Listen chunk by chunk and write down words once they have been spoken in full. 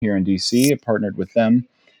here in DC. I partnered with them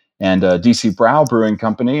and DC Brau Brewing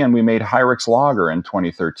Company, and we made Hyrix Lager in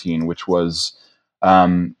 2013, which was,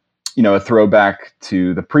 a throwback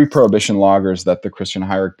to the pre-Prohibition lagers that the Christian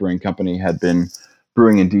Hyrix Brewing Company had been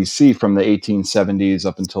brewing in DC from the 1870s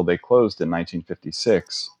up until they closed in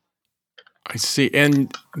 1956. I see.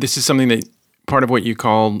 And this is something that part of what you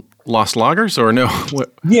call lost lagers, or no?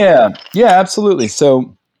 Yeah, absolutely.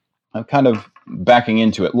 So I'm kind of backing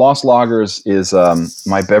into it. Lost Lagers is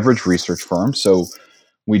my beverage research firm. So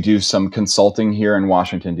we do some consulting here in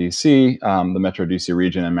Washington, D.C., the Metro D.C.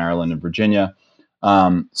 region, and Maryland and Virginia.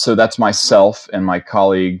 So that's myself and my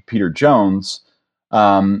colleague, Peter Jones.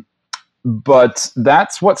 But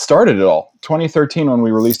that's what started it all. 2013, when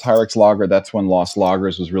we released Hyrix Lager, that's when Lost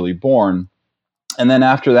Lagers was really born. And then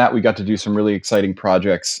after that, we got to do some really exciting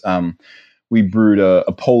projects. We brewed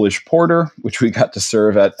a Polish porter, which we got to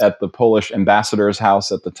serve at the Polish ambassador's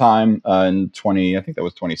house at the time in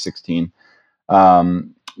 2016.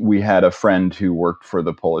 We had a friend who worked for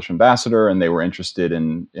the Polish ambassador, and they were interested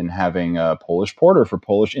in having a Polish porter for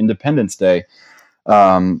Polish Independence Day.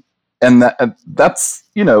 And that's,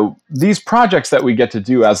 these projects that we get to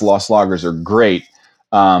do as Lost Lagers are great,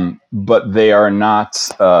 but they are not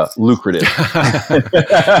lucrative.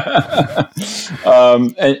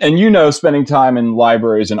 And spending time in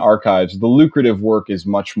libraries and archives, the lucrative work is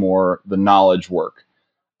much more the knowledge work,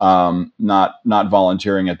 not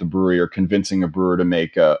volunteering at the brewery or convincing a brewer to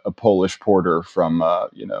make a Polish porter from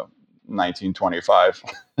 1925.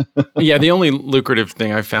 Yeah, the only lucrative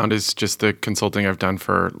thing I've found is just the consulting I've done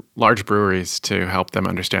for large breweries to help them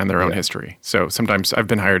understand their own history. So sometimes I've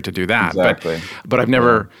been hired to do that, exactly. but I've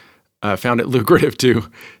never found it lucrative to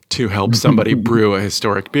help somebody brew a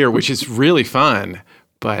historic beer, which is really fun,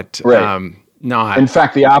 but not. In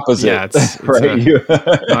fact, the opposite. Yeah, it's right.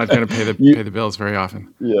 Not going to pay the bills very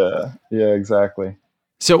often. Yeah, exactly.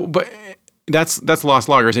 So, but that's Lost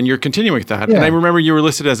Lagers, and you're continuing with that. Yeah. And I remember you were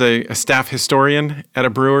listed as a staff historian at a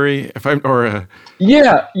brewery. What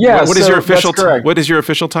is your official? What is your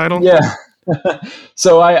official title? Yeah.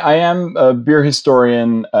 So I am a beer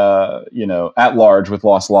historian, at large with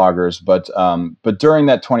Lost Lagers. But during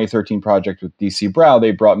that 2013 project with DC Brau,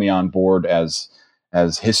 they brought me on board as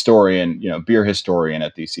historian, beer historian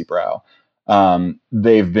at DC Brau.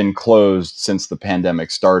 They've been closed since the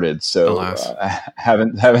pandemic started, so I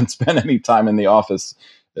haven't spent any time in the office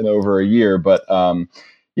in over a year. But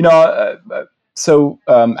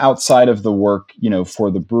outside of the work,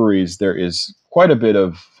 for the breweries, there is quite a bit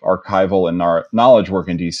of archival and knowledge work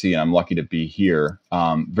in DC, and I'm lucky to be here.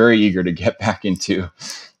 Very eager to get back into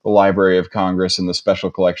the Library of Congress and the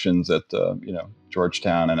special collections at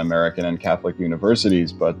Georgetown and American and Catholic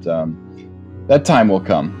universities, but that time will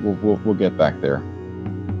come. We'll get back there.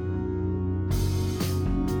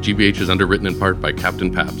 GBH is underwritten in part by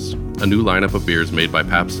Captain Pabst, a new lineup of beers made by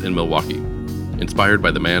Pabst in Milwaukee. Inspired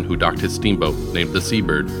by the man who docked his steamboat named the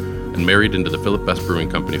Seabird and married into the Philip Best Brewing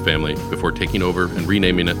Company family before taking over and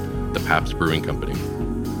renaming it the Pabst Brewing Company.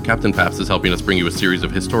 Captain Pabst is helping us bring you a series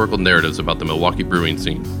of historical narratives about the Milwaukee brewing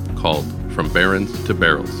scene called From Barrels to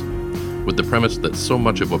Barrels, with the premise that so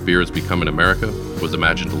much of what beer has become in America was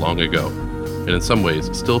imagined long ago, and in some ways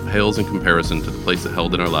still pales in comparison to the place it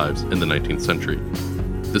held in our lives in the 19th century.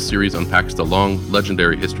 This series unpacks the long,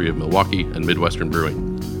 legendary history of Milwaukee and Midwestern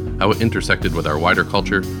brewing, how it intersected with our wider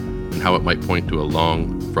culture, and how it might point to a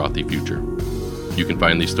long, frothy future. You can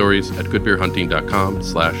find these stories at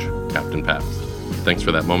goodbeerhunting.com/Captain Pabst. Thanks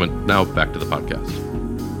for that moment. Now back to the podcast.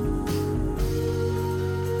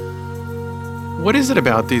 What is it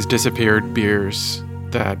about these disappeared beers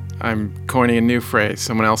that I'm coining a new phrase?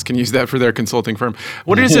 Someone else can use that for their consulting firm.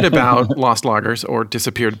 What is it about Lost Lagers or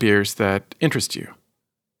disappeared beers that interest you?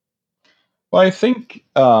 Well, I think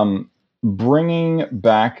bringing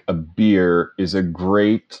back a beer is a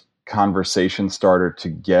great conversation starter to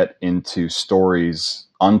get into stories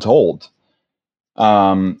untold.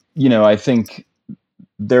 I think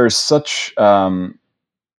there's such a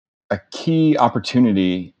key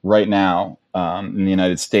opportunity right now in the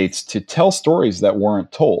United States to tell stories that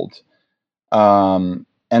weren't told. And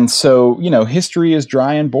so, history is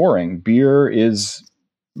dry and boring. Beer is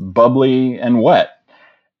bubbly and wet.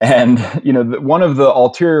 And, one of the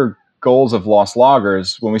ulterior goals of Lost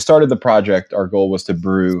Lagers, when we started the project, our goal was to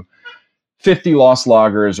brew 50 Lost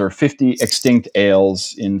Lagers or 50 extinct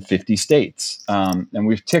ales in 50 states. And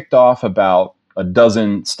we've ticked off about a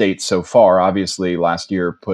dozen states so far. Obviously, last year put